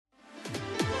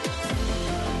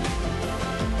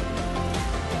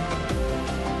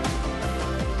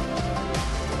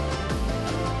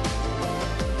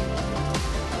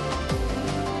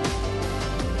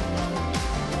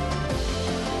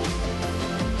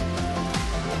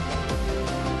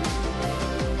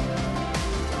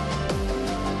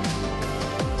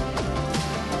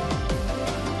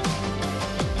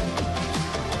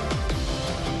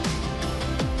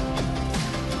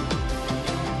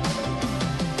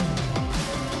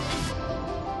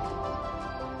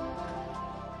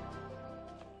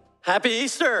Happy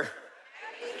Easter.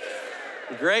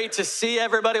 Great to see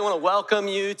everybody. I want to welcome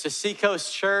you to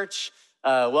Seacoast Church.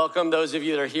 Welcome those of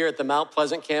you that are here at the Mount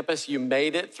Pleasant campus. You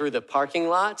made it through the parking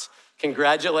lot.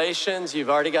 Congratulations. You've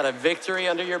already got a victory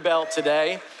under your belt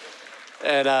today.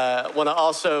 And want to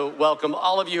also welcome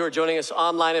all of you who are joining us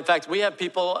online. In fact, we have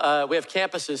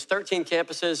campuses, 13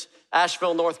 campuses,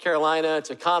 Asheville, North Carolina,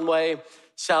 to Conway,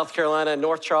 South Carolina,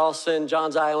 North Charleston,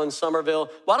 Johns Island, Somerville.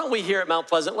 Why don't we here at Mount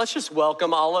Pleasant, let's just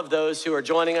welcome all of those who are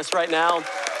joining us right now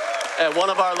at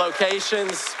one of our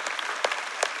locations.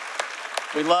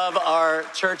 We love our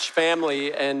church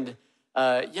family, and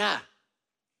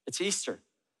it's Easter.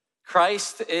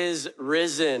 Christ is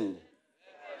risen.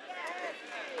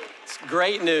 It's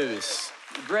great news,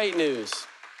 great news.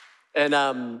 And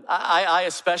I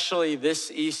especially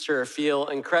this Easter feel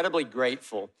incredibly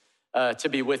grateful to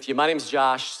be with you. My name's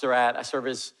Josh Surratt. I serve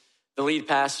as the lead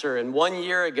pastor, and 1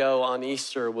 year ago on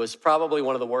Easter was probably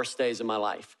one of the worst days of my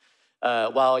life.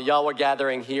 While y'all were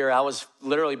gathering here, I was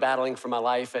literally battling for my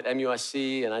life at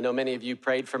MUSC, and I know many of you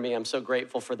prayed for me. I'm so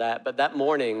grateful for that. But that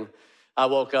morning, I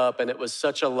woke up, and it was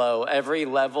such a low. Every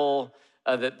level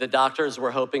that the doctors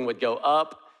were hoping would go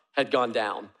up had gone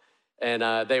down. And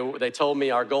they told me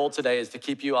our goal today is to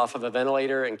keep you off of a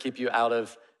ventilator and keep you out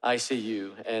of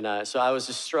ICU. And so I was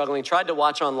just struggling, tried to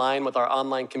watch online with our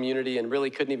online community and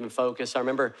really couldn't even focus. I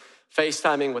remember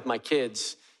FaceTiming with my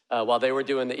kids while they were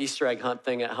doing the Easter egg hunt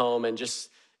thing at home and just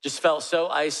felt so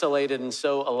isolated and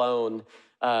so alone.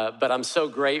 But I'm so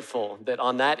grateful that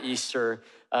on that Easter,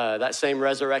 that same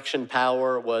resurrection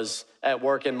power was at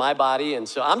work in my body. And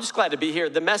so I'm just glad to be here.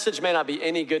 The message may not be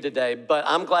any good today, but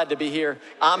I'm glad to be here.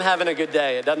 I'm having a good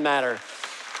day. It doesn't matter.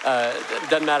 It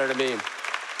doesn't matter to me.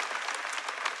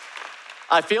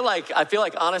 I feel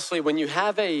like honestly, when you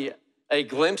have a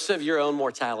glimpse of your own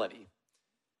mortality,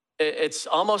 it's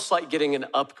almost like getting an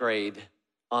upgrade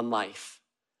on life.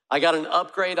 I got an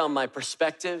upgrade on my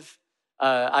perspective.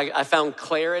 I found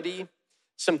clarity.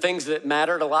 Some things that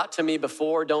mattered a lot to me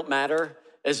before don't matter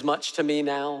as much to me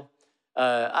now.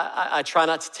 I try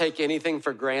not to take anything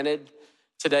for granted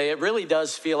today. It really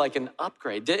does feel like an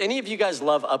upgrade. Do any of you guys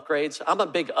love upgrades? I'm a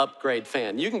big upgrade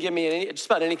fan. You can give me just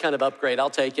about any kind of upgrade. I'll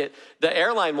take it. The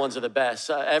airline ones are the best.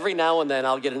 Every now and then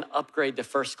I'll get an upgrade to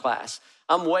first class.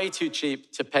 I'm way too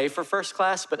cheap to pay for first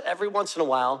class, but every once in a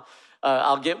while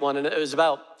I'll get one. And it was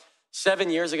about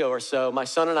 7 years ago or so, my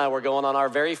son and I were going on our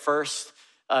very first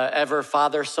ever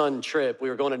father-son trip. We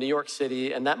were going to New York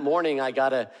City, and that morning I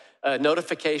got a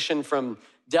notification from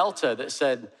Delta that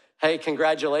said, "Hey,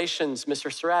 congratulations,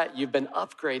 Mr. Surratt, you've been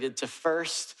upgraded to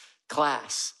first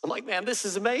class." I'm like, man, this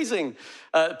is amazing.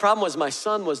 The problem was my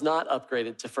son was not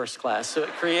upgraded to first class, so it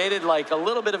created like a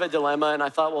little bit of a dilemma, and I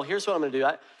thought, well, here's what I'm gonna do.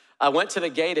 I went to the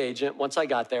gate agent once I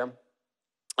got there.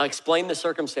 I explained the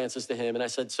circumstances to him, and I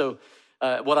said, so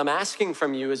what I'm asking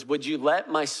from you is, would you let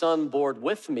my son board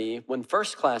with me when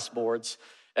first class boards,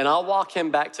 and I'll walk him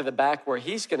back to the back where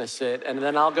he's gonna sit, and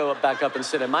then I'll go back up and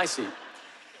sit in my seat.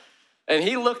 And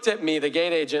he looked at me, the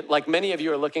gate agent, like many of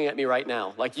you are looking at me right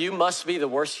now. Like, you must be the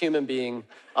worst human being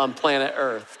on planet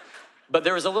Earth. But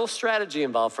there was a little strategy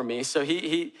involved for me. So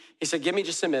he said, give me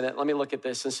just a minute, let me look at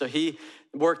this. And so he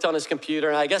worked on his computer.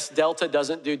 And I guess Delta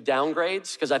doesn't do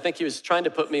downgrades, because I think he was trying to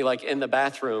put me like in the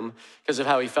bathroom because of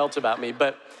how he felt about me.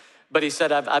 But he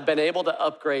said, I've been able to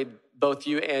upgrade both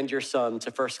you and your son to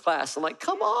first class. I'm like,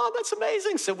 come on, that's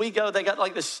amazing. So we go, they got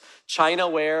like this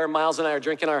Chinaware. Miles and I are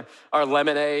drinking our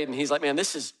lemonade. And he's like, man,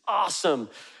 this is awesome.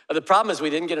 The problem is we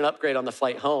didn't get an upgrade on the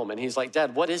flight home. And he's like,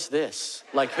 Dad, what is this?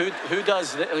 Like, who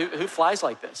does this? Who flies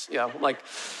like this? You know, like,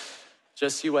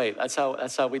 just you wait. That's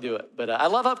how we do it. But I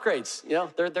love upgrades. You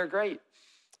know, they're great.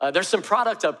 There's some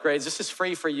product upgrades. This is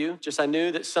free for you. I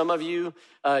knew that some of you,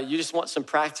 you just want some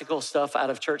practical stuff out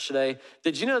of church today.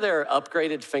 Did you know there are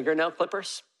upgraded fingernail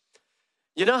clippers?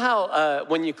 You know how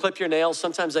when you clip your nails,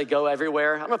 sometimes they go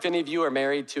everywhere? I don't know if any of you are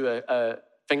married to a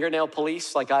fingernail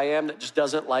police like I am that just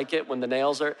doesn't like it when the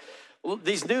nails are. Well,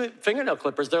 these new fingernail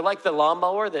clippers, they're like the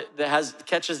lawnmower that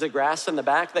catches the grass in the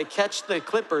back. They catch the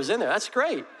clippers in there. That's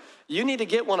great. You need to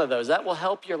get one of those. That will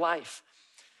help your life.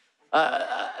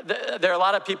 There are a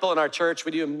lot of people in our church.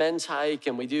 We do a men's hike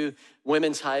and we do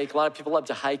women's hike. A lot of people love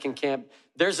to hike and camp.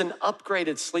 There's an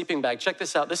upgraded sleeping bag. Check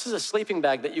this out. This is a sleeping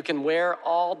bag that you can wear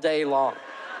all day long.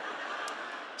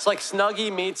 It's like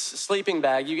Snuggie meets sleeping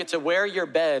bag. You get to wear your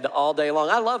bed all day long.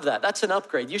 I love that. That's an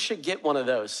upgrade. You should get one of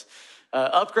those.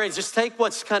 Upgrades, just take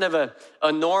what's kind of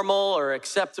a normal or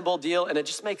acceptable deal and it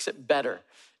just makes it better.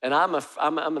 And I'm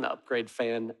an upgrade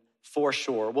fan for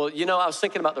sure. Well, you know, I was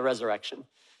thinking about the resurrection.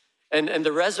 And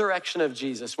the resurrection of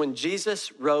Jesus, when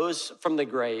Jesus rose from the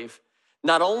grave,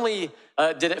 Not only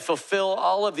did it fulfill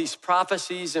all of these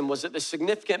prophecies and was it the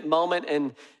significant moment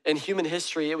in human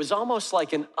history, it was almost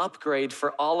like an upgrade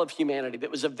for all of humanity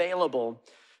that was available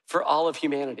for all of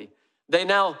humanity. They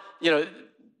now,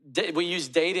 we use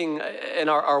dating in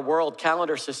our world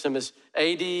calendar system as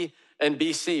AD and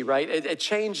BC, right? It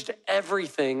changed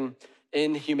everything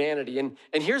in humanity. And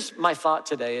here's my thought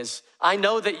today is I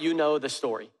know that you know the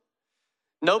story.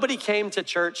 Nobody came to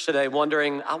church today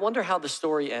wondering, I wonder how the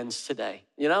story ends today.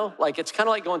 Like it's kind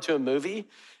of like going to a movie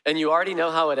and you already know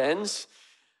how it ends.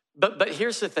 But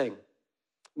here's the thing.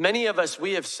 Many of us,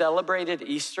 we have celebrated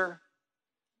Easter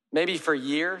maybe for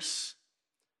years,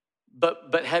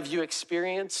 but have you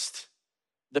experienced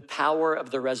the power of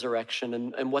the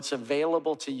resurrection and what's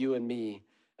available to you and me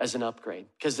as an upgrade?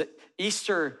 Because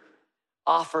Easter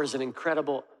offers an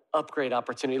incredible upgrade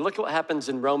opportunity. Look at what happens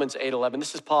in Romans 8:11.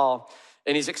 This is Paul,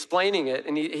 and he's explaining it,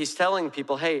 and he's telling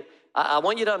people, hey, I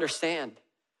want you to understand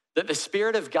that the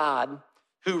Spirit of God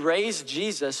who raised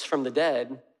Jesus from the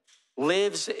dead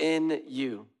lives in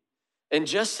you. And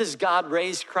just as God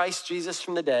raised Christ Jesus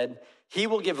from the dead, he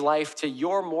will give life to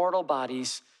your mortal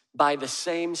bodies by the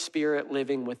same Spirit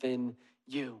living within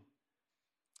you.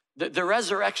 The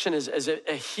resurrection is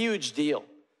a huge deal.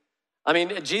 I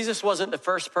mean, Jesus wasn't the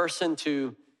first person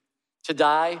to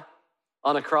die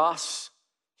on a cross.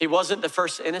 He wasn't the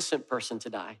first innocent person to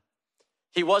die.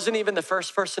 He wasn't even the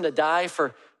first person to die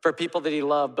for people that he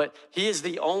loved, but he is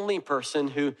the only person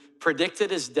who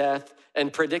predicted his death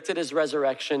and predicted his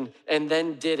resurrection and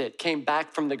then did it, came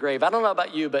back from the grave. I don't know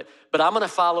about you, but I'm gonna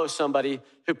follow somebody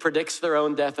who predicts their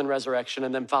own death and resurrection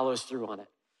and then follows through on it.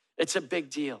 It's a big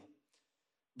deal,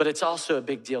 but it's also a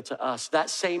big deal to us. That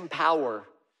same power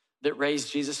that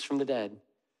raised Jesus from the dead,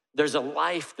 there's a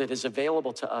life that is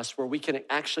available to us where we can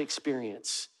actually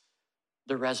experience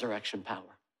the resurrection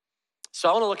power. So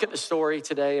I want to look at the story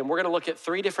today, and we're going to look at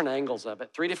three different angles of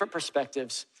it, three different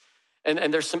perspectives,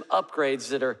 and there's some upgrades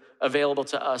that are available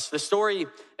to us. The story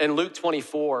in Luke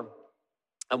 24,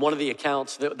 and one of the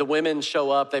accounts, the women show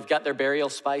up, they've got their burial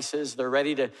spices, they're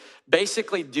ready to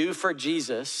basically do for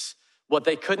Jesus what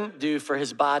they couldn't do for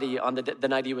his body on the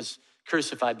night he was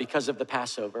crucified because of the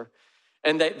Passover.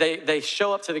 And they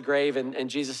show up to the grave, and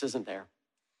Jesus isn't there.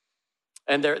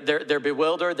 And they're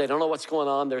bewildered, they don't know what's going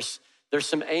on. There's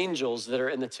some angels that are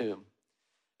in the tomb.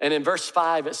 And in verse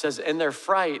 5, it says, in their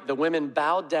fright, the women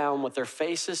bowed down with their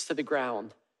faces to the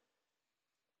ground.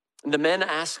 And the men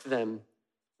asked them,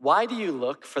 why do you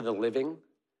look for the living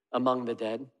among the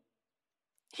dead?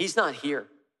 He's not here.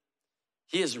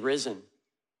 He is risen.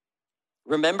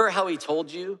 Remember how he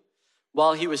told you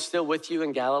while he was still with you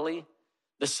in Galilee?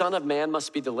 The Son of Man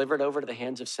must be delivered over to the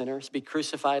hands of sinners, be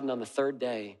crucified, and on the third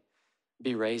day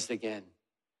be raised again.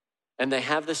 And they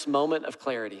have this moment of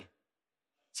clarity.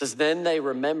 It says, then they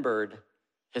remembered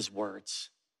his words.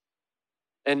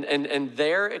 And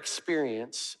their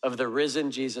experience of the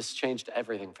risen Jesus changed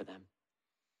everything for them.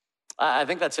 I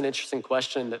think that's an interesting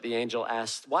question that the angel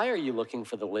asked. Why are you looking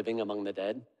for the living among the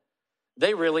dead?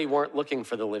 They really weren't looking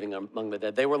for the living among the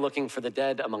dead. They were looking for the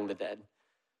dead among the dead.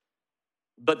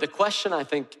 But the question, I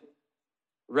think,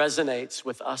 resonates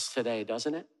with us today,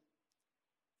 doesn't it?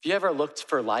 Have you ever looked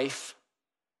for life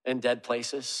in dead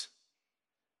places?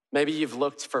 Maybe you've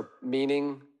looked for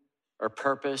meaning or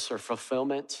purpose or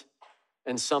fulfillment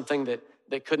in something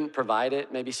that couldn't provide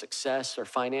it, maybe success or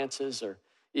finances or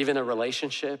even a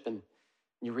relationship, and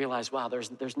you realize, wow,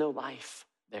 there's no life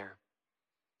there.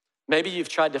 Maybe you've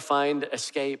tried to find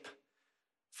escape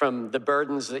from the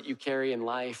burdens that you carry in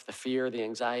life, the fear, the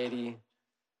anxiety,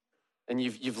 and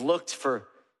you've looked for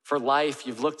life,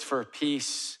 you've looked for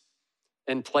peace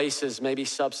in places, maybe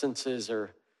substances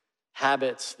or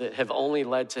habits that have only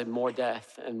led to more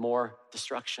death and more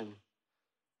destruction.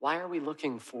 Why are we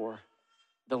looking for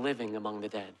the living among the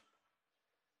dead?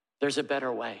 There's a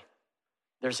better way.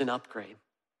 There's an upgrade.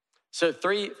 So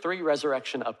three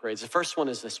resurrection upgrades. The first one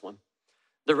is this one.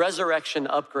 The resurrection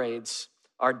upgrades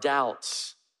our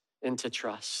doubts into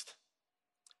trust.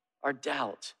 Our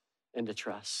doubt into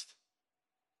trust.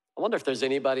 I wonder if there's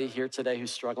anybody here today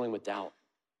who's struggling with doubt.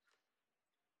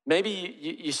 Maybe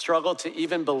you struggle to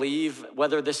even believe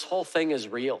whether this whole thing is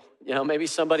real. Maybe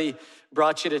somebody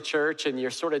brought you to church and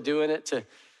you're sort of doing it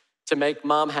to make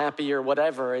mom happy or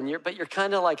whatever, but you're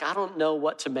kind of like, I don't know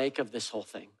what to make of this whole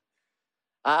thing.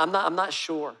 I'm not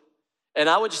sure. And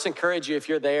I would just encourage you, if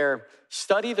you're there,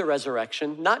 study the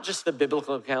resurrection, not just the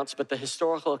biblical accounts, but the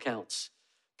historical accounts,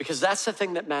 because that's the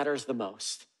thing that matters the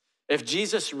most. If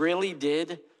Jesus really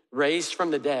did raise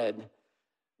from the dead,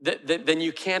 then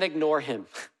you can't ignore him.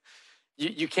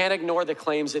 You can't ignore the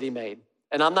claims that he made.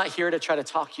 And I'm not here to try to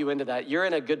talk you into that. You're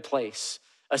in a good place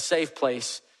a safe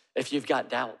place if you've got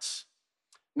doubts.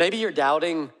 Maybe you're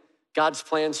doubting God's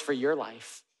plans for your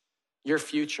life, your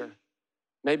future.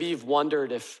 Maybe you've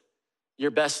wondered if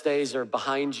your best days are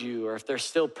behind you or if there's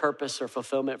still purpose or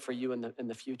fulfillment for you in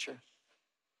the future.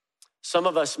 Some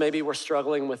of us, maybe we're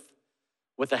struggling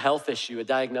with a health issue, a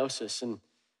diagnosis,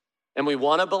 and we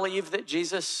want to believe that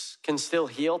Jesus can still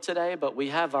heal today, but we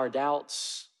have our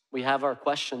doubts, we have our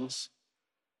questions.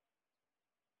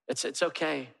 It's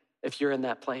okay if you're in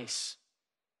that place.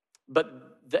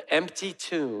 But the empty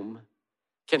tomb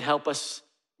can help us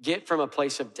get from a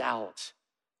place of doubt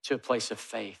to a place of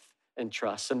faith and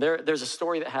trust. And there's a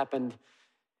story that happened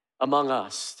among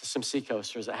us, some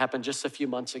Seacoasters, that happened just a few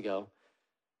months ago.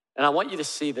 And I want you to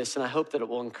see this, and I hope that it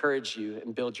will encourage you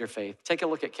and build your faith. Take a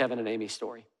look at Kevin and Amy's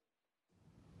story.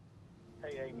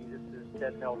 Hey, Amy, this is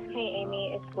Ted Melcher. Hey,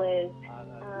 Amy, it's Liz.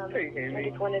 Hey, Amy. I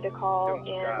just wanted to call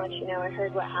and let you know I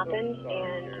heard what happened,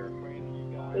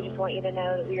 and we just want you to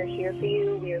know that we are here for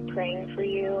you, we are praying for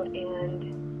you,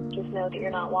 and just know that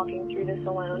you're not walking through this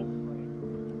alone.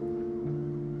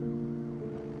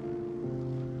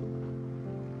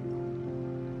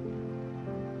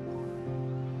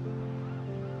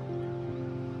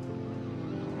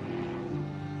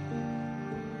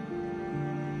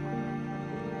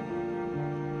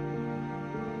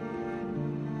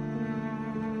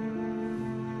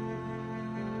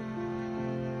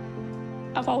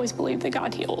 I've always believed that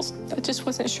God heals. I just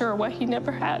wasn't sure what he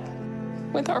never had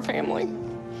with our family.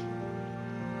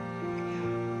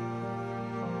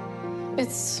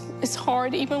 It's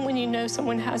hard even when you know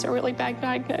someone has a really bad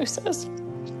diagnosis.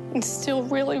 It's still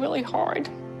really, really hard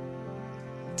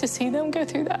to see them go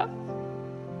through that.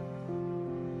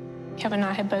 Kevin and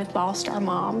I had both lost our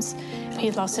moms.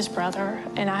 He'd lost his brother,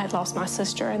 and I had lost my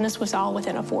sister, and this was all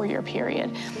within a 4-year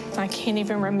period. I can't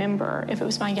even remember if it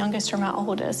was my youngest or my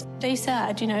oldest. They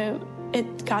said,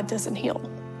 God doesn't heal,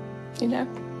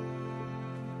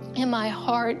 In my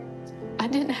heart, I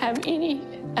didn't have any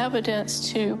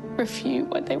evidence to refute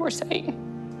what they were saying.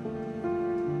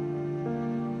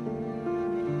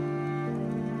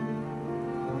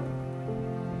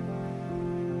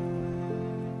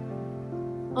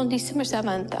 On December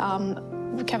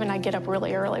 7th, Kevin and I get up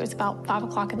really early. It was about 5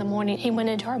 o'clock in the morning. He went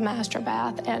into our master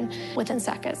bath, and within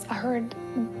seconds, I heard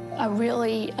a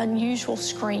really unusual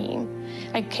scream.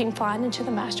 I came flying into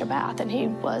the master bath, and he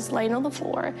was laying on the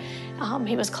floor.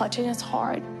 He was clutching his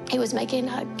heart. He was making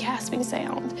a gasping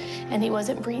sound, and he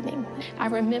wasn't breathing. I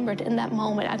remembered in that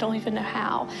moment, I don't even know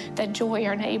how, that Joy,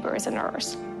 our neighbor, is a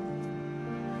nurse.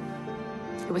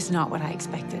 It was not what I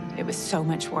expected. It was so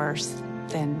much worse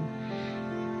than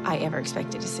I ever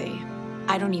expected to see.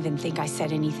 I don't even think I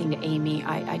said anything to Amy.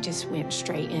 I just went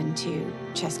straight into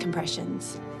chest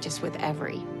compressions. Just with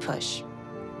every push,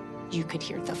 you could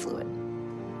hear the fluid.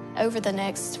 Over the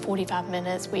next 45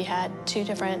 minutes, we had 2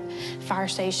 different fire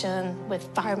stations with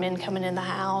firemen coming in the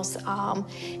house.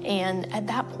 And at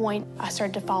that point, I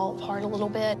started to fall apart a little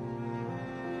bit.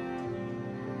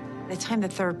 The time the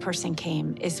 3rd person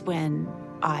came is when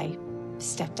I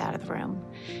stepped out of the room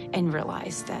and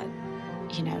realized that,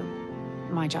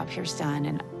 my job here's done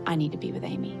and I need to be with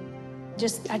Amy.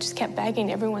 I just kept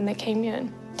begging everyone that came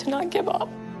in to not give up.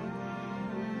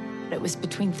 It was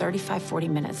between 35, 40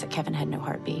 minutes that Kevin had no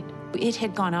heartbeat. It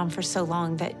had gone on for so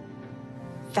long that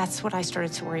that's what I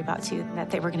started to worry about too, that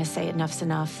they were going to say enough's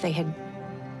enough. They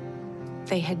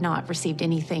had not received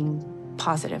anything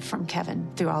positive from Kevin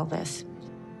through all this.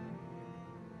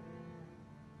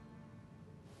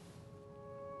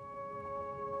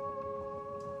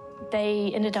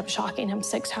 They ended up shocking him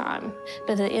 6 times.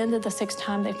 But at the end of the 6th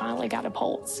time, they finally got a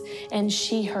pulse. And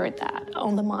she heard that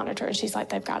on the monitor. And she's like,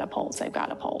 they've got a pulse, they've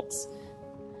got a pulse.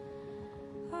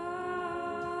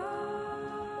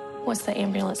 Once the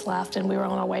ambulance left and we were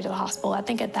on our way to the hospital, I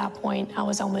think at that point, I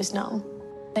was almost numb.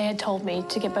 They had told me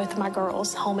to get both of my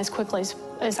girls home as quickly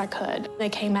as I could. They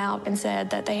came out and said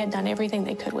that they had done everything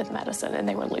they could with medicine and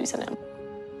they were losing him.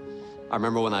 I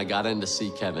remember when I got in to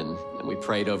see Kevin and we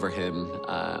prayed over him,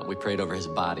 we prayed over his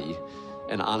body.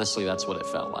 And honestly, that's what it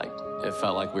felt like. It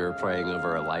felt like we were praying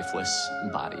over a lifeless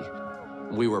body.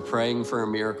 We were praying for a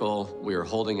miracle. We were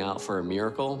holding out for a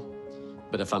miracle.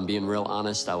 But if I'm being real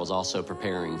honest, I was also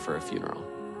preparing for a funeral.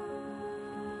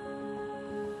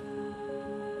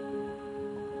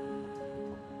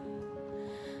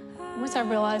 Once I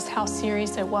realized how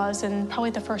serious it was, and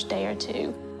probably the first day or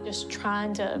 2, just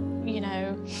trying to,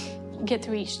 get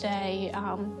through each day,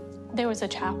 there was a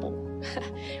chapel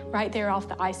right there off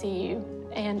the ICU.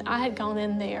 And I had gone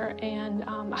in there and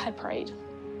I had prayed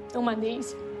on my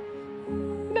knees.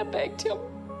 And I begged him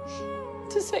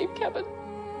to save Kevin.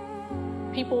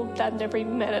 People that I've never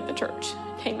even met at the church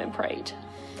came and prayed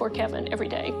for Kevin every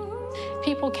day.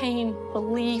 People came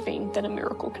believing that a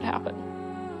miracle could happen.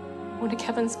 One of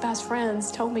Kevin's best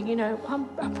friends told me, I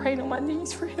prayed on my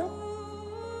knees for him.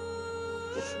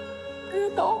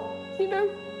 And I thought,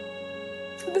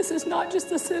 this is not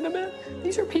just a sentiment.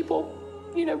 These are people,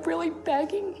 really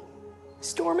begging,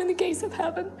 storming the gates of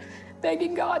heaven,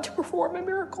 begging God to perform a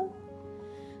miracle.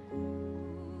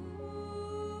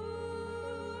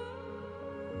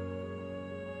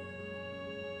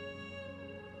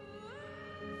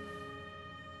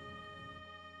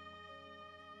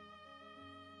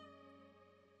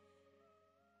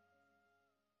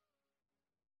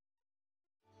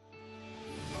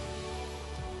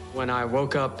 When I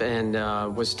woke up and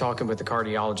was talking with the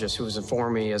cardiologist who was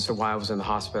informing me as to why I was in the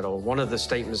hospital, one of the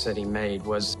statements that he made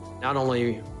was, not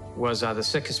only was I the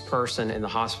sickest person in the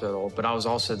hospital, but I was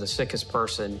also the sickest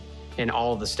person in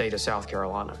all of the state of South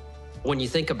Carolina. When you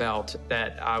think about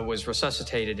that, I was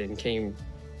resuscitated and came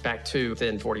back to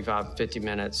within 45, 50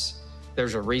 minutes.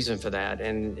 There's a reason for that.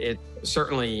 And it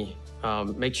certainly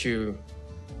makes you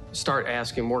start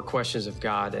asking more questions of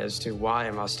God as to why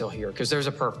am I still here? Because there's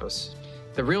a purpose.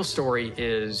 The real story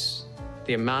is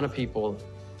the amount of people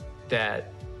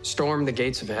that stormed the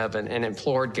gates of heaven and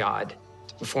implored God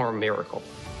to perform a miracle.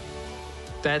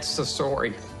 That's the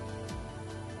story.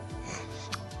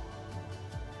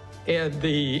 And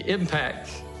the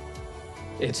impact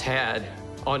it's had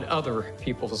on other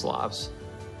people's lives.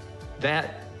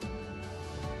 That's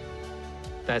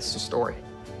the story.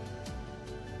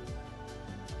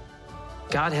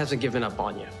 God hasn't given up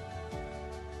on you.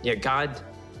 Yeah, God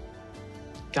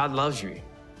loves you,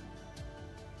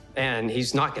 and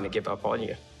he's not going to give up on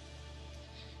you,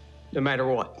 no matter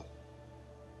what.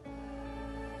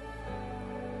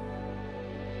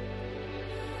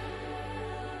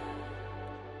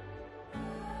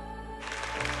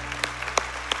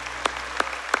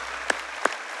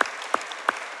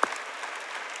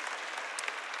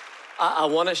 I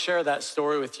want to share that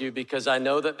story with you because I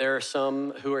know that there are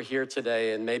some who are here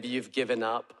today and maybe you've given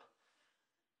up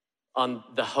on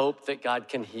the hope that God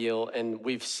can heal, and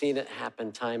we've seen it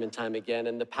happen time and time again.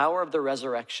 And the power of the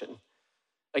resurrection,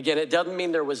 again, it doesn't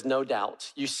mean there was no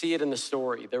doubt. You see it in the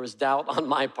story. There was doubt on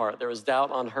my part. There was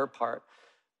doubt on her part.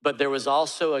 But there was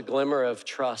also a glimmer of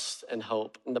trust and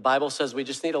hope. And the Bible says we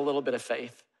just need a little bit of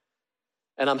faith.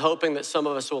 And I'm hoping that some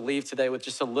of us will leave today with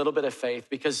just a little bit of faith,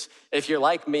 because if you're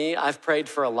like me, I've prayed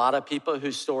for a lot of people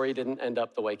whose story didn't end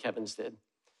up the way Kevin's did.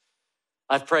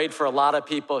 I've prayed for a lot of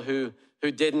people who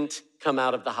didn't come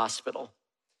out of the hospital.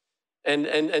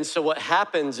 And so what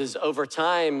happens is over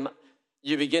time,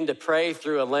 you begin to pray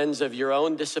through a lens of your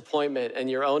own disappointment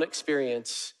and your own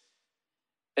experience,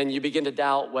 and you begin to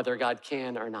doubt whether God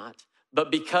can or not. But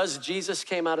because Jesus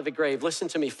came out of the grave, listen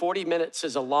to me, 40 minutes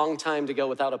is a long time to go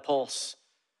without a pulse.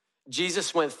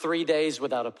 Jesus went 3 days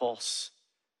without a pulse.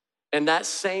 And that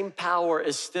same power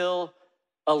is still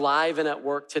alive and at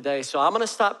work today. So I'm gonna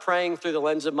stop praying through the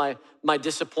lens of my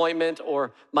disappointment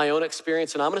or my own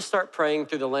experience, and I'm gonna start praying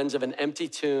through the lens of an empty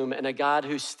tomb and a God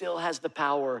who still has the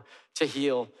power to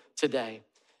heal today.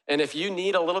 And if you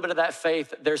need a little bit of that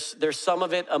faith, there's some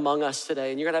of it among us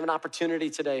today, and you're gonna have an opportunity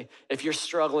today, if you're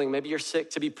struggling, maybe you're sick,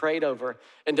 to be prayed over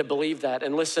and to believe that.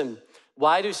 And listen,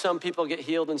 why do some people get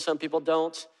healed and some people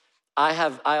don't?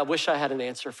 I wish I had an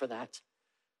answer for that.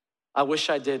 I wish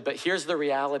I did, but here's the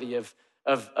reality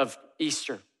of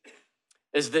Easter,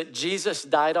 is that Jesus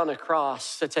died on a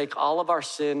cross to take all of our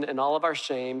sin and all of our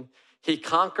shame. He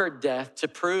conquered death to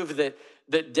prove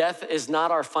that death is not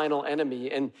our final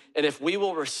enemy. And if we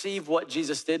will receive what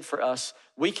Jesus did for us,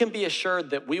 we can be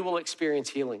assured that we will experience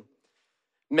healing.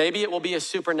 Maybe it will be a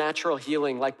supernatural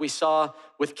healing like we saw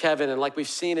with Kevin and like we've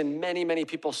seen in many, many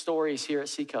people's stories here at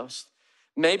Seacoast.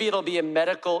 Maybe it'll be a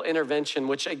medical intervention,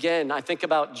 which again, I think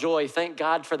about Joy. Thank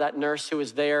God for that nurse who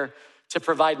was there to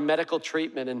provide medical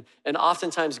treatment. And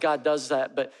oftentimes God does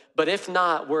that. But if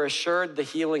not, we're assured the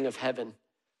healing of heaven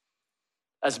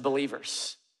as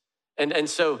believers. And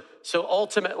so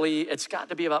ultimately, it's got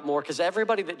to be about more, because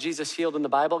everybody that Jesus healed in the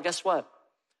Bible, guess what?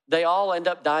 They all end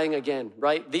up dying again,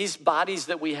 right? These bodies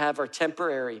that we have are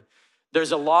temporary.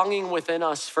 There's a longing within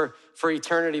us for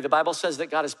eternity. The Bible says that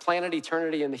God has planted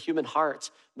eternity in the human heart.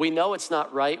 We know it's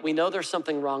not right. We know there's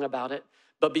something wrong about it.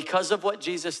 But because of what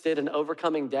Jesus did in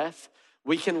overcoming death,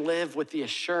 we can live with the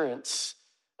assurance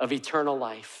of eternal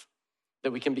life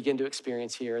that we can begin to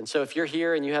experience here. And so if you're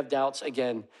here and you have doubts,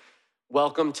 again,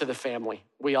 welcome to the family.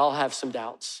 We all have some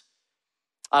doubts.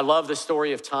 I love the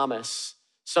story of Thomas.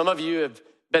 Some of you have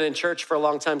been in church for a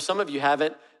long time. Some of you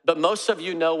haven't. But most of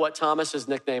you know what Thomas's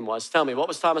nickname was. Tell me, what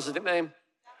was Thomas's nickname?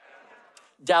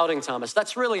 doubting Thomas.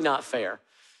 That's really not fair.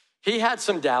 He had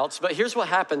some doubts, but here's what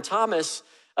happened. Thomas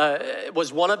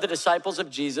was one of the disciples of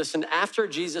Jesus, and after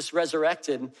Jesus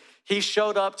resurrected, he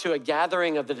showed up to a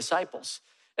gathering of the disciples.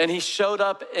 And he showed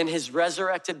up in his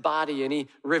resurrected body, and he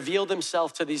revealed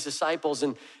himself to these disciples,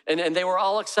 and they were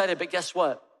all excited. But guess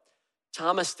what?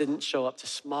 Thomas didn't show up to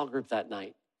small group that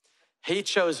night. He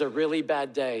chose a really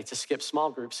bad day to skip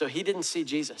small group, so he didn't see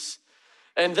Jesus.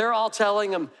 And they're all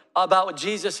telling him about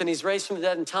Jesus, and he's raised from the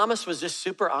dead. And Thomas was just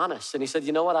super honest. And he said,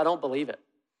 you know what? I don't believe it.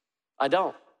 I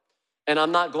don't. And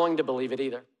I'm not going to believe it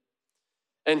either.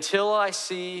 Until I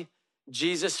see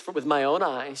Jesus with my own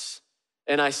eyes,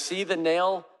 and I see the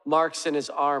nail marks in his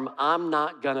arm, I'm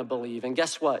not gonna believe. And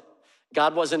guess what?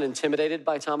 God wasn't intimidated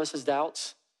by Thomas's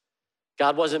doubts.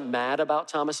 God wasn't mad about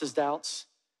Thomas's doubts.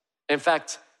 In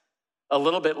fact, a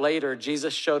little bit later,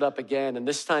 Jesus showed up again, and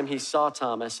this time he saw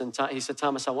Thomas, and he said,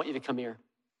 Thomas, I want you to come here.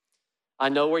 I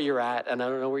know where you're at, and I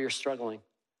don't know where you're struggling.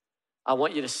 I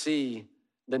want you to see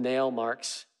the nail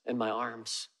marks in my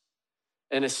arms.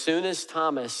 And as soon as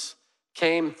Thomas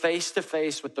came face to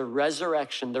face with the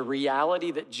resurrection, the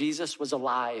reality that Jesus was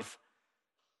alive,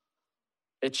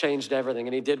 it changed everything.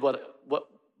 And he did what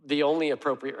the only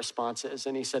appropriate response is.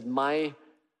 And he said, my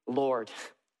Lord,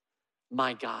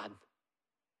 my God.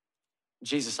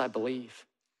 Jesus, I believe.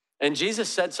 And Jesus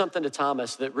said something to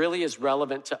Thomas that really is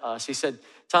relevant to us. He said,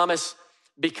 Thomas,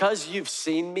 because you've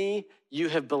seen me, you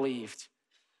have believed.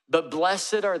 But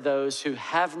blessed are those who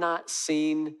have not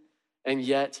seen and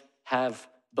yet have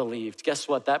believed. Guess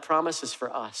what? That promise is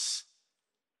for us.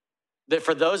 That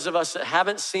for those of us that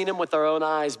haven't seen him with our own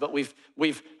eyes, but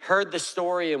we've heard the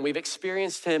story and we've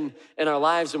experienced him in our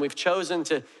lives, and we've chosen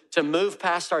to move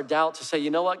past our doubt to say,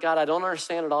 you know what, God, I don't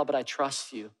understand it all, but I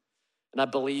trust you and I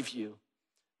believe you.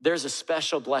 There's a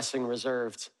special blessing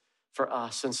reserved for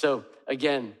us. And so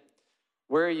again,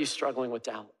 where are you struggling with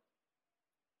doubt?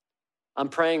 I'm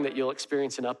praying that you'll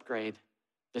experience an upgrade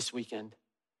this weekend,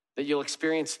 that you'll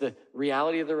experience the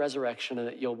reality of the resurrection, and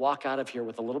that you'll walk out of here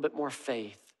with a little bit more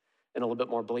faith and a little bit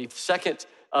more belief. Second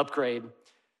upgrade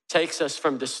takes us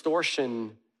from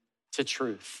distortion to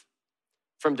truth.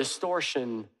 From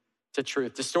distortion to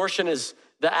truth. Distortion is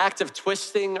the act of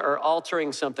twisting or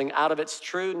altering something out of its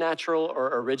true, natural,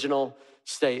 or original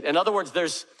state. In other words,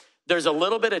 there's a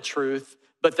little bit of truth,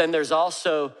 but then there's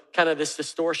also kind of this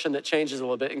distortion that changes a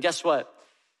little bit. And guess what?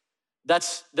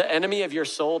 That's the enemy of your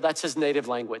soul. That's his native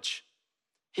language.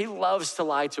 He loves to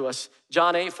lie to us.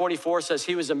 John 8:44 says,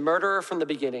 he was a murderer from the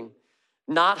beginning,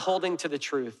 not holding to the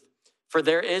truth, for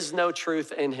there is no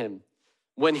truth in him.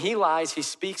 When he lies, he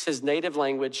speaks his native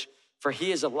language, for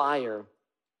he is a liar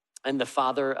and the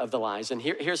father of the lies. And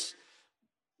here's,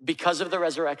 because of the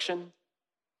resurrection,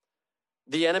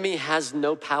 the enemy has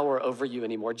no power over you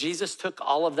anymore. Jesus took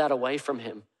all of that away from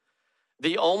him.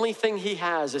 The only thing he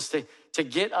has is to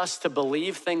get us to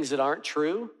believe things that aren't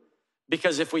true,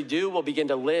 because if we do, we'll begin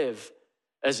to live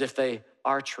as if they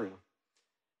are true.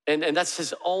 And that's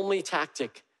his only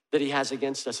tactic that he has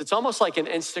against us. It's almost like an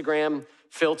Instagram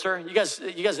filter. You guys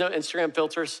know Instagram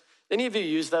filters? Any of you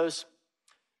use those?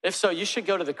 If so, you should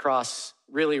go to the cross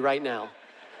really right now.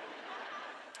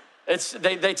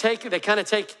 They kind of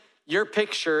take your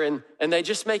picture and they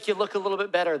just make you look a little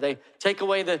bit better. They take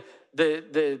away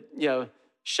the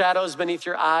shadows beneath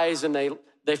your eyes, and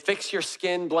they fix your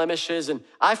skin blemishes. And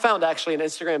I found actually an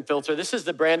Instagram filter. This is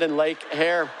the Brandon Lake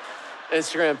hair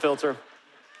Instagram filter.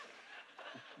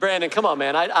 Brandon, come on,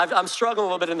 man. I'm struggling a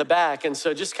little bit in the back, and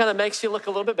so just kind of makes you look a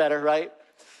little bit better, right?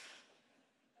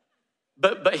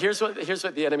 But here's what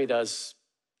the enemy does,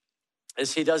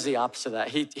 is he does the opposite of that.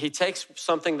 He takes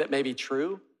something that may be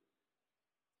true,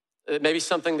 maybe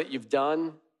something that you've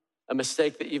done, a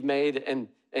mistake that you've made, and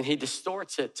he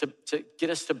distorts it to get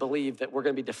us to believe that we're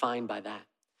gonna be defined by that.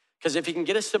 Because if he can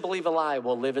get us to believe a lie,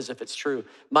 we'll live as if it's true.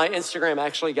 My Instagram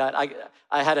actually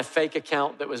I had a fake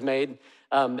account that was made,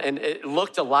 and it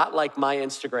looked a lot like my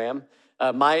Instagram.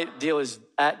 My deal is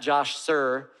at Josh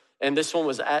Sir, and this one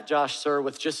was at Josh Sir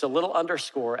with just a little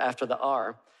underscore after the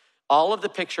R. All of the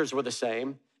pictures were the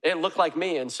same. It looked like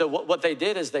me. And so what they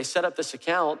did is they set up this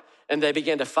account and they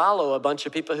began to follow a bunch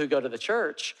of people who go to the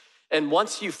church. And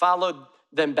once you followed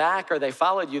them back, or they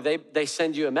followed you, they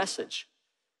send you a message.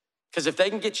 Because if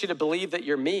they can get you to believe that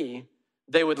you're me,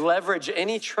 they would leverage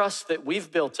any trust that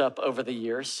we've built up over the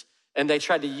years, and they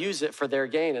tried to use it for their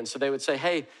gain. And so they would say,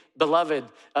 hey, beloved,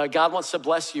 God wants to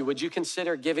bless you. Would you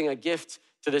consider giving a gift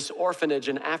to this orphanage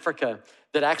in Africa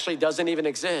that actually doesn't even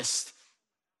exist?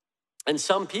 And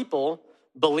some people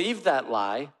believed that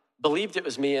lie, believed it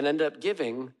was me, and ended up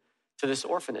giving to this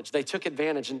orphanage. They took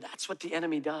advantage, and that's what the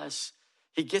enemy does.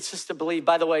 He gets us to believe.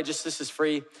 By the way, just this is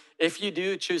free. If you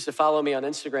do choose to follow me on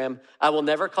Instagram, I will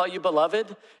never call you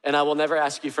beloved, and I will never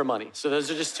ask you for money. So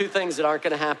those are just two things that aren't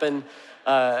going to happen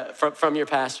from your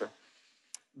pastor.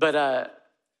 But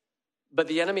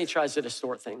the enemy tries to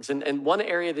distort things. And one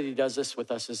area that he does this with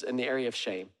us is in the area of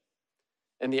shame.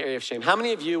 In the area of shame. How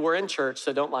many of you were in church,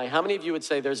 so don't lie, how many of you would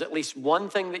say there's at least one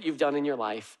thing that you've done in your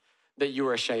life that you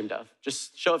were ashamed of?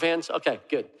 Just show of hands. Okay,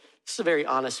 good. This is a very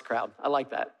honest crowd. I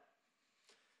like that.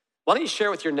 Why don't you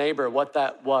share with your neighbor what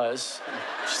that was?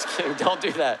 Just kidding, don't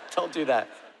do that. Don't do that.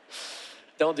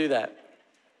 Don't do that.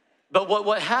 But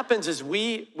what happens is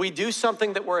we do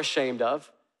something that we're ashamed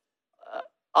of.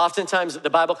 Oftentimes the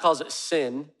Bible calls it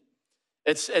sin.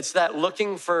 It's that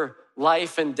looking for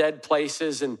life in dead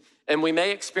places, and we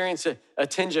may experience a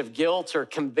tinge of guilt or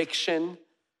conviction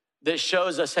that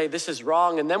shows us, hey, this is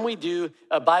wrong. And then we do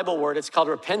a Bible word, it's called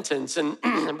repentance,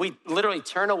 and we literally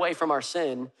turn away from our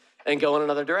sin and go in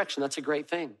another direction. That's a great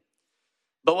thing.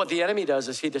 But what the enemy does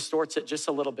is he distorts it just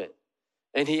a little bit,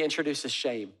 and he introduces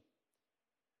shame.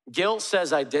 Guilt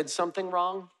says I did something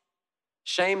wrong.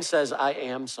 Shame says I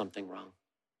am something wrong.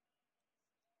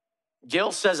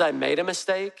 Guilt says I made a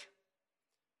mistake.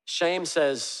 Shame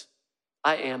says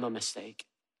I am a mistake.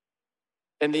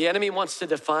 And the enemy wants to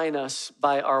define us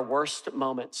by our worst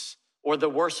moments or the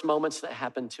worst moments that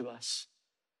happen to us.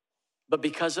 But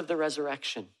because of the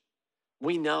resurrection,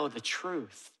 we know the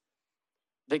truth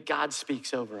that God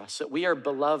speaks over us, that we are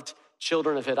beloved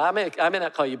children of His. I may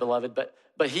not call you beloved,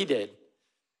 but He did.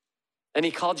 And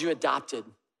He called you adopted,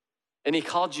 and He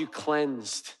called you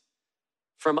cleansed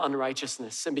from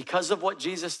unrighteousness. And because of what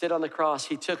Jesus did on the cross,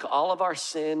 He took all of our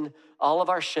sin, all of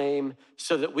our shame,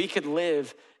 so that we could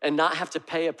live and not have to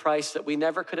pay a price that we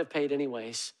never could have paid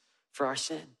anyways for our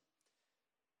sin.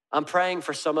 I'm praying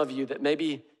for some of you that may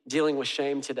be dealing with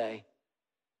shame today.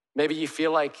 Maybe you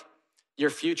feel like your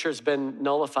future's been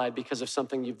nullified because of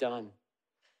something you've done,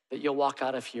 that you'll walk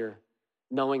out of here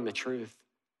knowing the truth.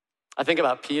 I think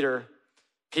about Peter.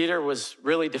 Peter was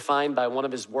really defined by one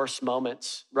of his worst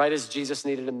moments, right as Jesus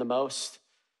needed him the most.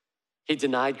 He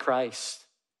denied Christ.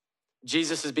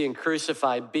 Jesus is being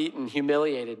crucified, beaten,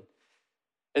 humiliated.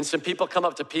 And some people come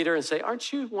up to Peter and say,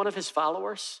 aren't you one of his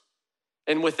followers?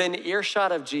 And within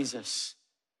earshot of Jesus,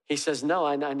 he says, no,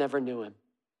 I never knew him.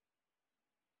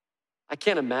 I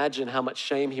can't imagine how much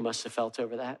shame he must have felt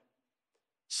over that.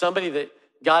 Somebody that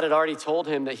God had already told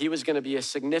him that he was going to be a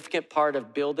significant part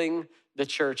of building the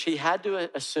church. He had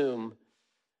to assume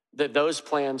that those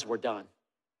plans were done.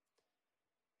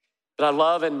 But I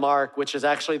love in Mark, which is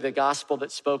actually the gospel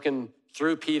that's spoken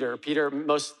through Peter.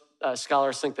 Most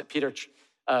scholars think that Peter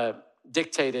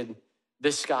dictated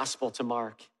this gospel to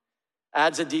Mark.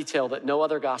 Adds a detail that no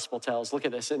other gospel tells. Look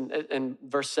at this in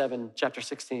verse 7, chapter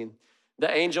 16.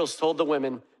 The angels told the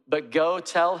women, but go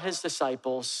tell his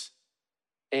disciples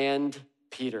and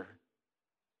Peter.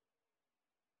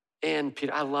 And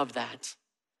Peter, I love that.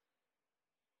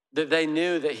 That they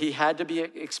knew that he had to be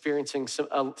experiencing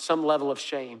some level of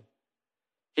shame.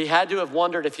 He had to have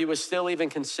wondered if he was still even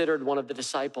considered one of the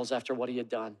disciples after what he had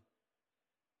done.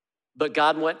 But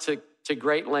God went to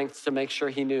great lengths to make sure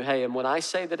he knew, hey, and when I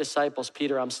say the disciples,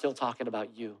 Peter, I'm still talking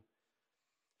about you.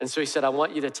 And so he said, I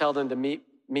want you to tell them to meet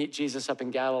Jesus up in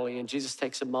Galilee. And Jesus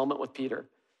takes a moment with Peter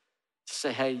to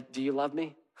say, hey, do you love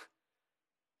me?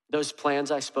 Those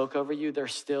plans I spoke over you, they're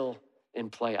still in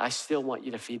play. I still want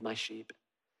you to feed my sheep.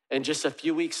 And just a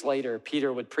few weeks later,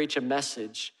 Peter would preach a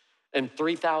message and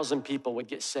 3,000 people would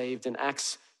get saved in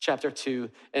Acts chapter 2.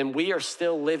 And we are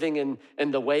still living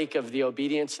in the wake of the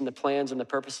obedience and the plans and the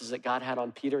purposes that God had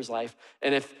on Peter's life.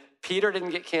 And if Peter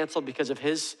didn't get canceled because of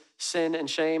his sin and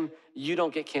shame, you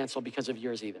don't get canceled because of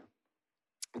yours either.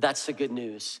 That's the good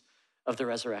news of the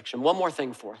resurrection. One more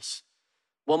thing for us.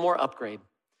 One more upgrade.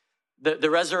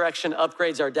 The resurrection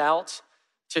upgrades our doubt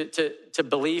to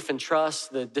belief and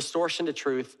trust, the distortion to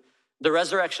truth. The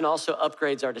resurrection also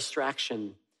upgrades our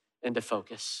distraction into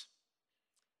focus.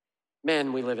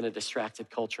 Man, we live in a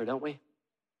distracted culture, don't we?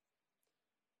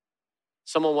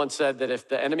 Someone once said that if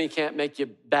the enemy can't make you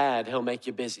bad, he'll make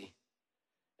you busy.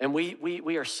 And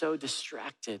we are so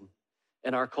distracted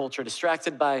in our culture,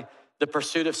 distracted by the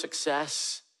pursuit of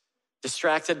success,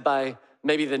 distracted by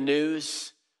maybe the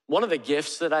news. One of the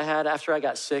gifts that I had after I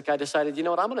got sick, I decided, you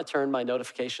know what, I'm gonna turn my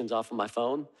notifications off on my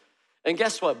phone. And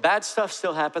guess what? Bad stuff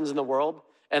still happens in the world,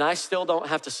 and I still don't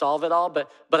have to solve it all,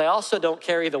 but I also don't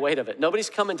carry the weight of it. Nobody's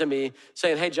coming to me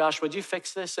saying, hey, Josh, would you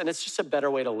fix this? And it's just a better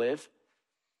way to live.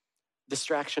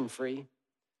 Distraction-free.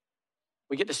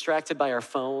 We get distracted by our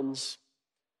phones.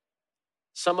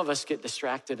 Some of us get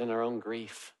distracted in our own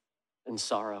grief and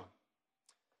sorrow.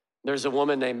 There's a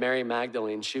woman named Mary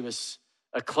Magdalene. She was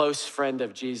a close friend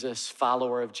of Jesus,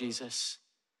 follower of Jesus.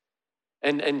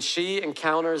 And she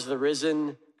encounters the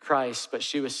risen Christ, but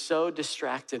she was so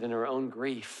distracted in her own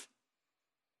grief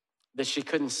that she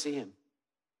couldn't see him.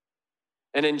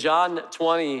 And in John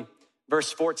 20,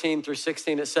 verse 14 through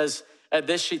 16, it says, at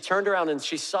this, she turned around and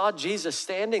she saw Jesus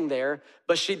standing there,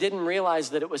 but she didn't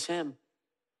realize that it was him.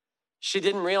 She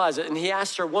didn't realize it. And he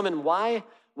asked her, woman, why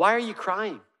are you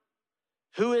crying?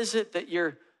 Who is it that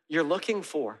you're looking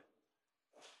for?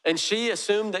 And she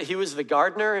assumed that he was the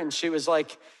gardener, and she was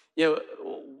like,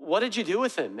 what did you do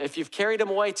with him? If you've carried him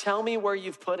away, tell me where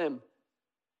you've put him,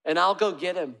 and I'll go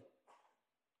get him.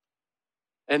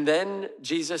 And then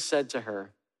Jesus said to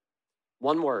her,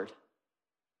 one word,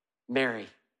 Mary,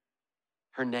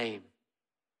 her name.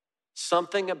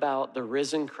 Something about the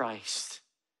risen Christ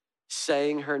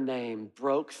saying her name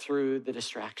broke through the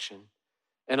distraction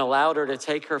and allowed her to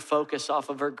take her focus off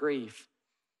of her grief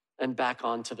and back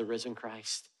onto the risen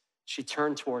Christ. She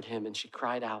turned toward him and she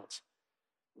cried out,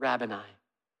 Rabboni,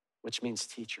 which means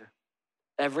teacher.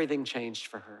 Everything changed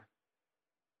for her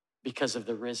because of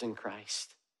the risen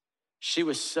Christ. She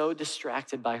was so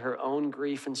distracted by her own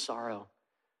grief and sorrow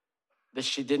that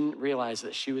she didn't realize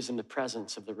that she was in the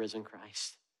presence of the risen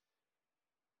Christ.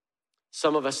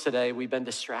 Some of us today, we've been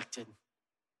distracted,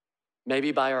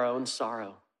 maybe by our own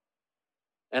sorrow.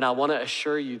 And I want to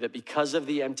assure you that because of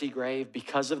the empty grave,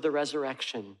 because of the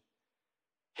resurrection,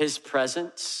 his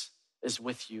presence is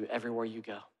with you everywhere you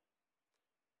go.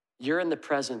 You're in the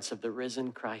presence of the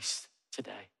risen Christ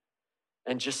today.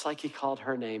 And just like he called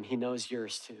her name, he knows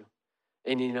yours too.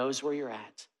 And he knows where you're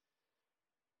at.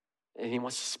 And he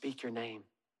wants to speak your name.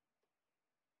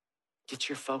 Get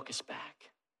your focus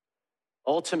back.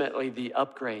 Ultimately, the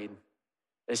upgrade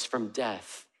is from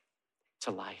death to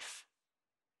life.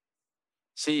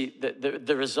 See,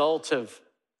 the result of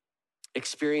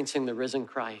experiencing the risen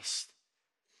Christ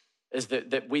is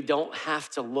that we don't have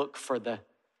to look for the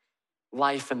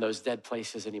life in those dead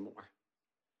places anymore.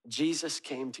 Jesus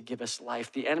came to give us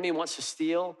life. The enemy wants to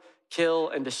steal, kill,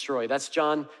 and destroy. That's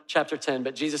John chapter 10.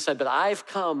 But Jesus said, but I've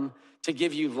come to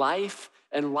give you life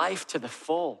and life to the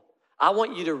full. I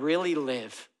want you to really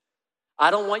live.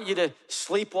 I don't want you to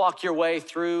sleepwalk your way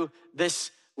through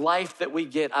this life that we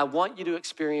get. I want you to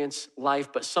experience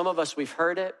life. But some of us, we've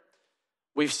heard it,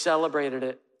 we've celebrated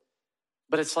it,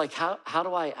 but it's like, how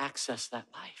do I access that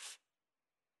life?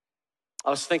 I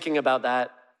was thinking about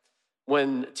that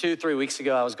when 2-3 weeks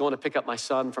ago, I was going to pick up my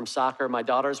son from soccer. My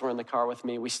daughters were in the car with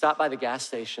me. We stopped by the gas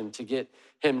station to get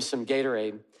him some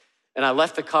Gatorade. And I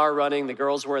left the car running. The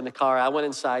girls were in the car. I went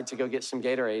inside to go get some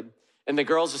Gatorade. And the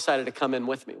girls decided to come in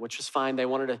with me, which was fine. They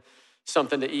wanted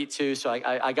something to eat too. So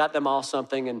I got them all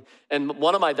something. And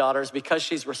one of my daughters, because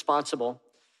she's responsible,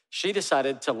 she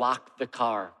decided to lock the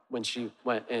car when she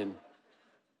went in.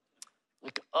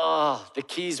 Like, oh, the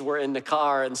keys were in the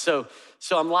car. And so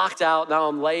I'm locked out. Now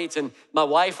I'm late. And my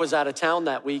wife was out of town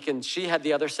that week and she had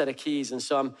the other set of keys. And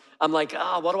so I'm like,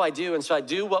 what do I do? And so I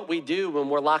do what we do when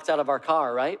we're locked out of our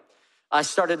car, right? I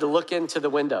started to look into the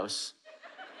windows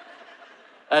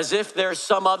as if there's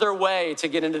some other way to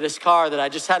get into this car that I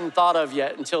just hadn't thought of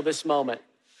yet until this moment.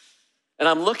 And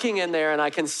I'm looking in there and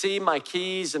I can see my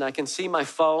keys and I can see my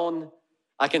phone.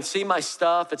 I can see my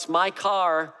stuff. It's my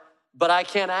car, but I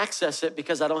can't access it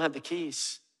because I don't have the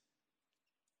keys.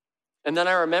 And then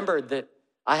I remembered that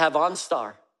I have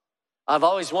OnStar. I've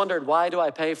always wondered, why do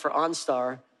I pay for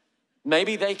OnStar?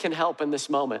 Maybe they can help in this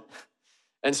moment.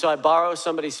 And so I borrow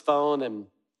somebody's phone and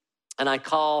I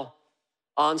call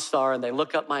OnStar and they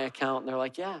look up my account and they're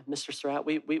like, yeah, Mr. Surratt,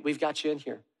 we've got you in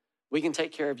here. We can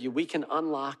take care of you. We can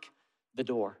unlock the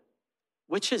door,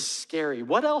 which is scary.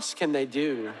 What else can they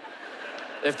do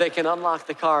if they can unlock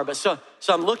the car? But so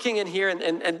I'm looking in here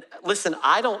and listen,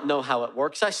 I don't know how it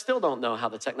works. I still don't know how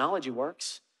the technology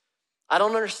works. I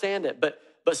don't understand it,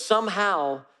 but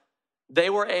somehow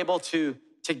they were able to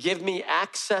give me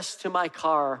access to my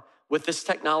car with this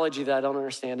technology that I don't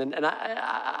understand. We're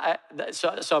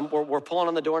pulling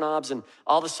on the doorknobs and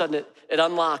all of a sudden it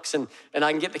unlocks and I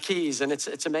can get the keys and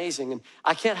it's amazing. And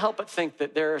I can't help but think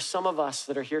that there are some of us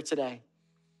that are here today.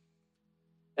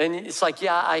 And it's like,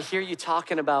 yeah, I hear you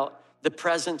talking about the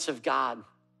presence of God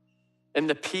and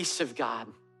the peace of God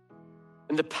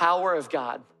and the power of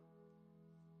God,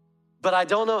 but I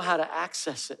don't know how to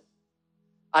access it.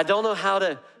 I don't know how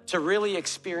to really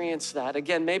experience that.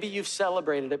 Again, maybe you've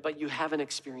celebrated it, but you haven't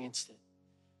experienced it.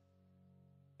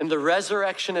 And the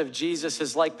resurrection of Jesus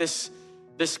is like this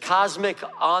cosmic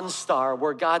OnStar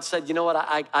where God said, you know what,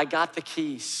 I got the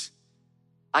keys.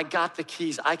 I got the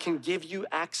keys. I can give you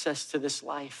access to this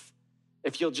life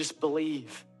if you'll just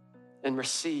believe and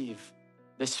receive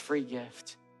this free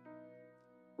gift.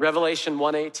 Revelation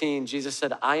 1:18, Jesus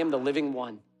said, I am the living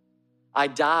one. I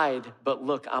died, but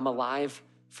look, I'm alive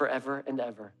forever and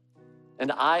ever.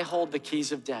 And I hold the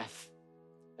keys of death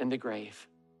and the grave.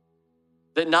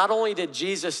 That not only did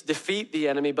Jesus defeat the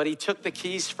enemy, but he took the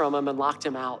keys from him and locked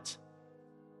him out.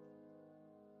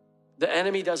 The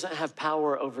enemy doesn't have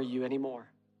power over you anymore.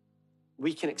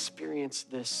 We can experience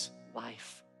this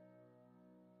life.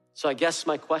 So I guess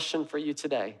my question for you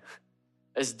today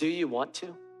is, do you want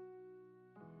to?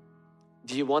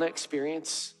 Do you want to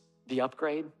experience the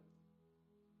upgrade?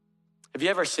 Have you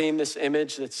ever seen this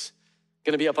image that's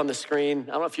going to be up on the screen?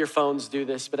 I don't know if your phones do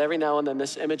this, but every now and then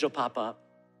this image will pop up.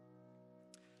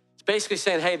 It's basically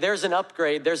saying, hey, there's an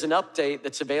upgrade, there's an update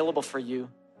that's available for you.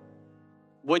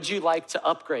 Would you like to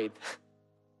upgrade?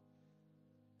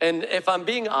 And if I'm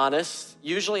being honest,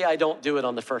 usually I don't do it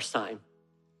on the first time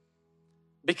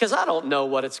because I don't know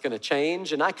what it's going to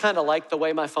change, and I kind of like the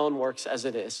way my phone works as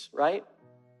it is, right?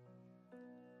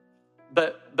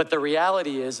 But the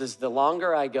reality is the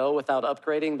longer I go without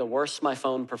upgrading, the worse my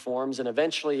phone performs, and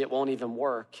eventually it won't even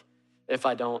work if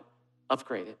I don't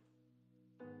upgrade it.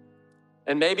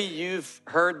 And maybe you've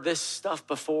heard this stuff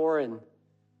before, and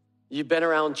you've been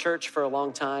around church for a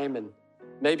long time, and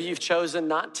maybe you've chosen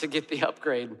not to get the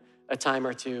upgrade a time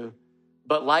or two,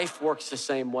 but life works the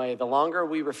same way. The longer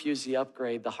we refuse the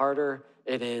upgrade, the harder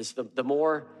it is, the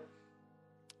more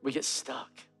we get stuck.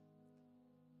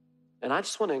 And I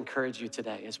just want to encourage you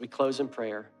today as we close in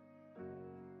prayer,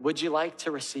 would you like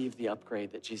to receive the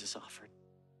upgrade that Jesus offered?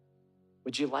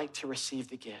 Would you like to receive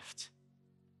the gift?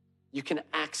 You can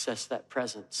access that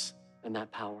presence and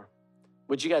that power.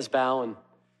 Would you guys bow and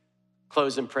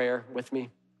close in prayer with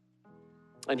me?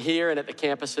 And here and at the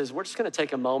campuses, we're just going to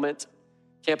take a moment.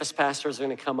 Campus pastors are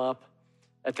going to come up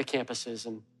at the campuses.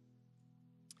 And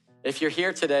if you're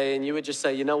here today and you would just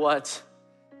say, you know what?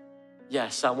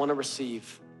 Yes, I want to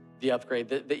receive the upgrade.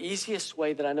 The easiest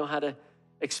way that I know how to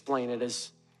explain it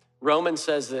is Romans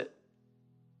says that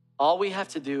all we have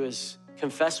to do is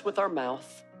confess with our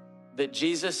mouth that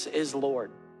Jesus is Lord,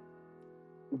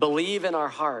 believe in our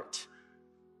heart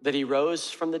that he rose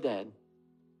from the dead,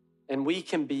 and we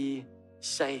can be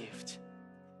saved.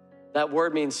 That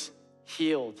word means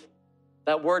healed.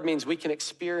 That word means we can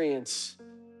experience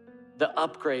the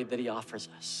upgrade that he offers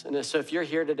us. And so if you're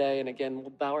here today, and again, we'll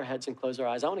bow our heads and close our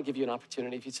eyes, I want to give you an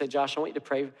opportunity. If you say, Josh, I want you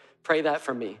to pray that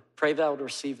for me. Pray that I would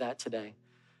receive that today.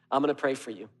 I'm going to pray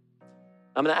for you.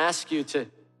 I'm going to ask you to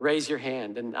raise your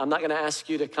hand, and I'm not going to ask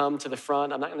you to come to the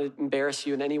front. I'm not going to embarrass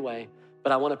you in any way,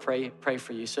 but I want to pray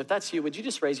for you. So if that's you, would you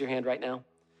just raise your hand right now?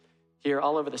 Here,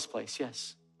 all over this place.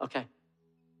 Yes. Okay.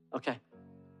 Okay.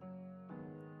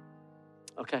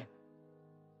 Okay.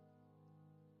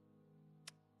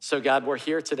 So God, we're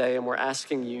here today and we're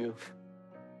asking you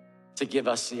to give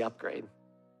us the upgrade.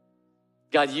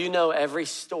 God, you know every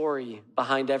story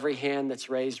behind every hand that's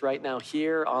raised right now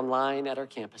here, online, at our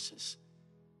campuses.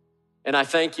 And I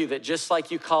thank you that just like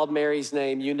you called Mary's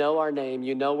name, you know our name,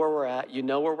 you know where we're at, you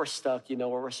know where we're stuck, you know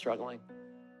where we're struggling.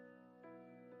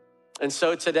 And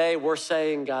so today we're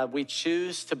saying, God, we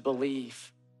choose to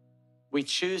believe. We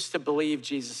choose to believe,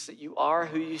 Jesus, that you are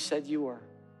who you said you were.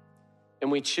 And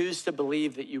we choose to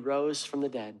believe that you rose from the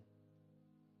dead.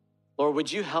 Lord,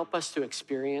 would you help us to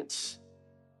experience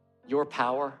your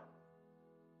power,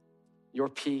 your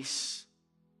peace,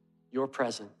 your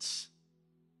presence?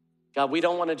 God, we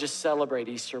don't want to just celebrate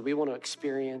Easter. We want to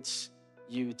experience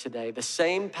you today. The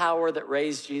same power that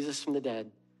raised Jesus from the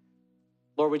dead.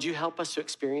 Lord, would you help us to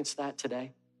experience that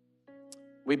today?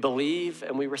 We believe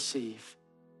and we receive.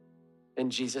 In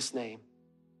Jesus' name,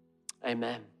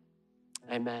 amen.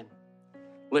 Amen.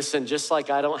 Listen, just like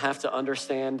I don't have to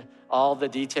understand all the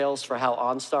details for how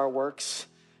OnStar works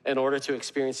in order to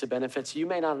experience the benefits, you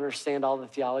may not understand all the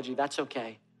theology. That's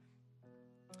okay.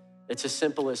 It's as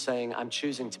simple as saying, I'm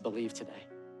choosing to believe today,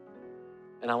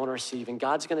 and I want to receive. And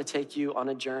God's going to take you on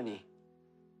a journey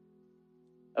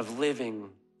of living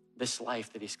this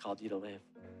life that he's called you to live.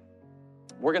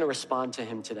 We're going to respond to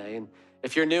him today. And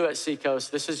if you're new at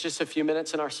Seacoast, this is just a few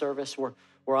minutes in our service. We're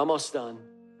almost done.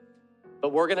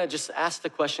 But we're going to just ask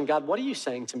the question, God, what are you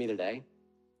saying to me today?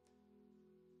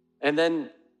 And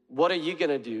then what are you going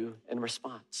to do in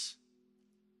response?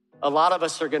 A lot of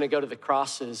us are going to go to the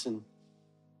crosses, and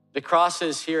the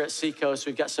crosses here at Seacoast,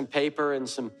 we've got some paper and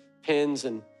some pins.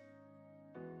 And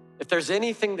if there's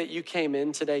anything that you came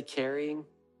in today carrying,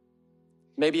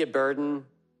 maybe a burden,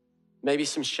 maybe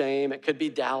some shame, it could be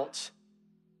doubt.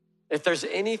 If there's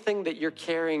anything that you're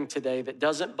carrying today that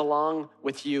doesn't belong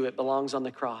with you, it belongs on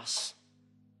the cross.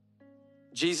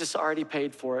 Jesus already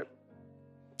paid for it.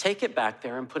 Take it back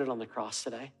there and put it on the cross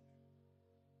today.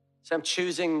 Say, I'm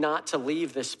choosing not to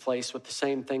leave this place with the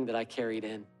same thing that I carried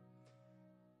in.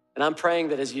 And I'm praying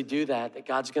that as you do that, that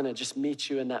God's gonna just meet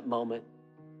you in that moment,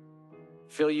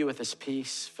 fill you with his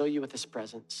peace, fill you with his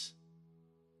presence.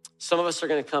 Some of us are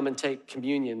gonna come and take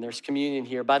communion. There's communion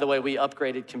here. By the way, we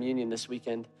upgraded communion this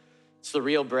weekend. It's the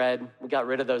real bread. We got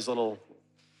rid of those little,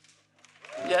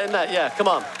 come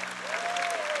on.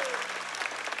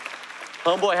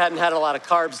 Homeboy hadn't had a lot of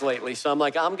carbs lately, so I'm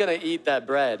like, I'm gonna eat that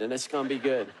bread and it's gonna be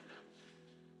good.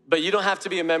 But you don't have to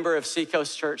be a member of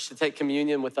Seacoast Church to take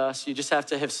communion with us. You just have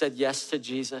to have said yes to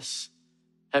Jesus,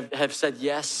 have said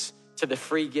yes to the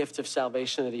free gift of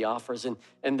salvation that he offers.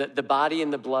 And the body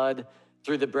and the blood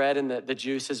through the bread and the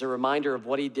juice is a reminder of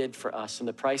what he did for us and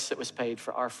the price that was paid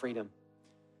for our freedom.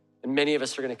 And many of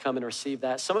us are gonna come and receive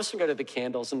that. Some of us are gonna go to the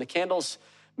candles, and the candles,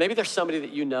 maybe there's somebody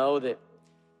that you know that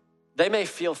they may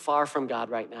feel far from God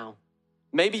right now.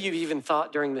 Maybe you've even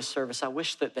thought during this service, I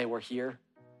wish that they were here.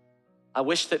 I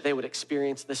wish that they would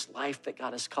experience this life that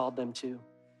God has called them to.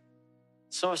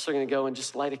 Some of us are gonna go and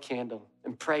just light a candle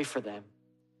and pray for them.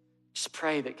 Just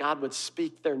pray that God would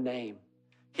speak their name.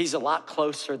 He's a lot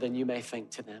closer than you may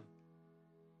think to them.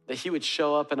 That he would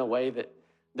show up in a way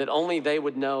that only they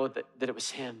would know that it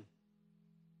was him.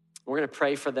 We're gonna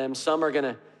pray for them. Some are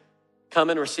gonna come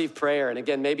and receive prayer. And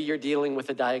again, maybe you're dealing with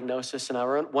a diagnosis, and I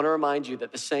wanna remind you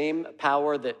that the same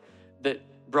power that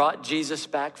brought Jesus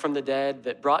back from the dead,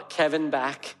 that brought Kevin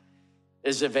back,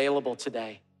 is available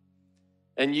today.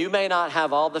 And you may not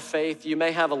have all the faith. You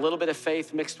may have a little bit of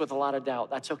faith mixed with a lot of doubt.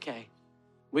 That's okay.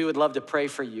 We would love to pray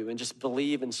for you and just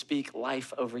believe and speak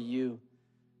life over you,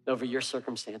 over your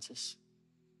circumstances.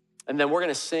 And then we're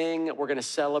gonna sing, we're gonna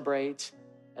celebrate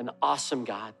an awesome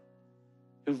God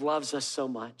who loves us so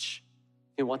much,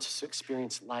 who wants us to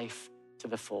experience life to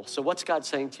the full. So what's God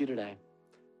saying to you today?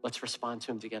 Let's respond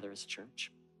to him together as a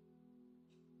church.